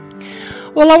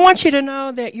Well, I want you to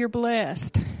know that you're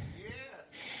blessed.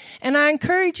 And I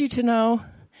encourage you to know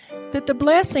that the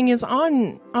blessing is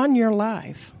on your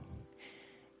life.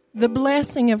 The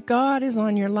blessing of God is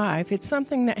on your life. It's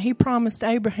something that He promised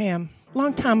Abraham a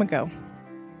long time ago.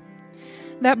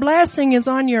 That blessing is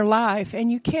on your life,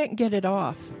 and you can't get it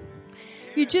off.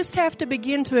 You just have to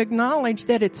begin to acknowledge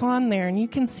that it's on there, and you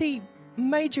can see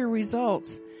major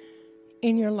results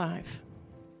in your life.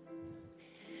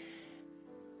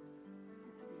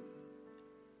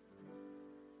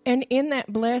 And in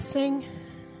that blessing,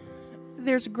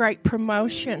 there's great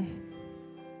promotion,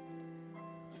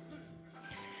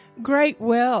 great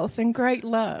wealth, and great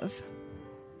love.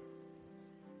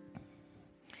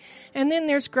 And then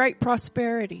there's great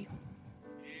prosperity.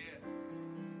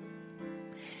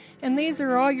 And these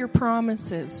are all your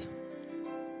promises.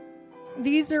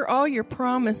 These are all your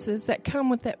promises that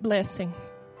come with that blessing.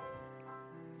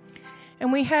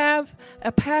 And we have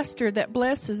a pastor that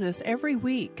blesses us every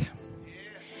week.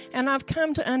 And I've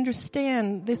come to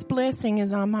understand this blessing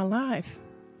is on my life.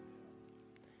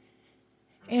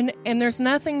 And there's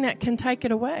nothing that can take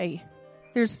it away.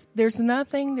 There's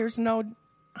nothing, there's no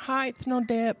height, no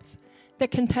depth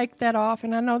that can take that off.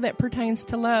 And I know that pertains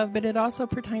to love, but it also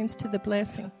pertains to the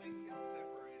blessing.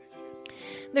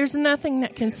 There's nothing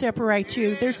that can separate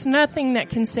you. There's nothing that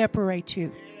can separate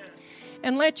you.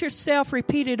 And let yourself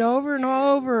repeat it over and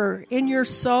over in your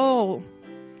soul.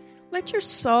 Let your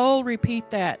soul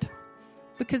repeat that,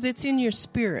 because it's in your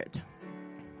spirit.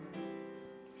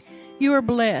 You are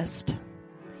blessed.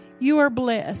 You are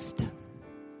blessed.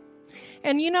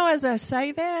 And you know, as I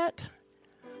say that,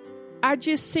 I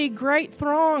just see great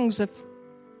throngs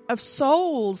of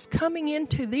souls coming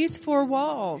into these four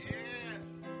walls.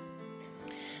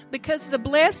 Because the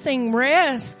blessing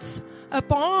rests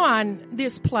upon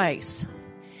this place.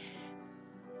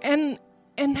 And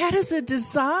that is a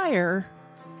desire.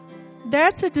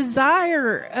 That's a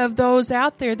desire of those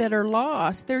out there that are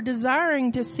lost. They're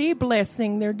desiring to see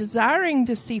blessing. They're desiring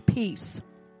to see peace.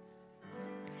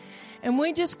 And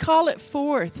we just call it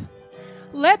forth.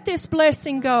 Let this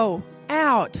blessing go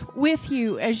out with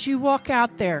you as you walk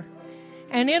out there.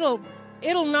 And it'll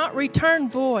not return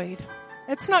void.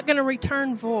 It's not going to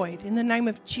return void. In the name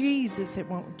of Jesus, it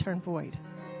won't return void.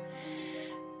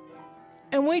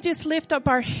 And we just lift up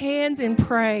our hands in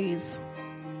praise.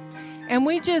 And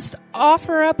we just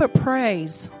offer up a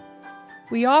praise.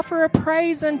 We offer a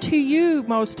praise unto you,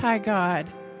 Most High God.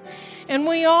 And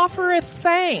we offer a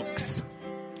thanks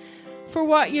for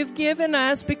what you've given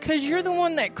us, because you're the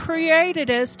one that created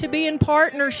us to be in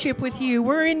partnership with you.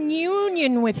 We're in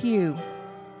union with you.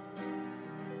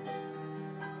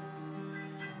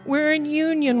 We're in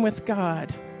union with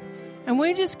God. And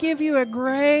we just give you a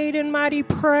great and mighty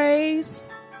praise,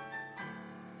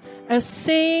 a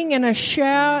sing and a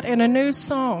shout and a new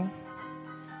song.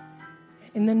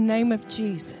 In the name of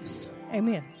Jesus.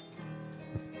 Amen.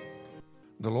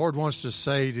 The Lord wants to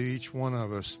say to each one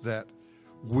of us that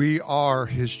we are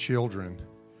His children.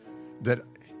 That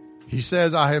He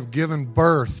says, I have given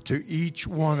birth to each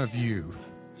one of you.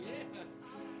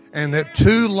 And that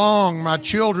too long my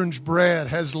children's bread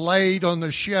has laid on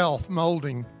the shelf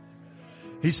molding.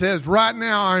 He says, right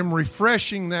now I'm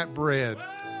refreshing that bread.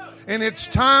 And it's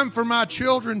time for my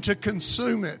children to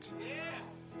consume it.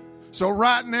 So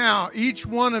right now, each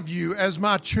one of you as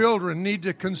my children need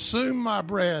to consume my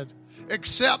bread,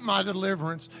 accept my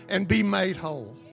deliverance, and be made whole.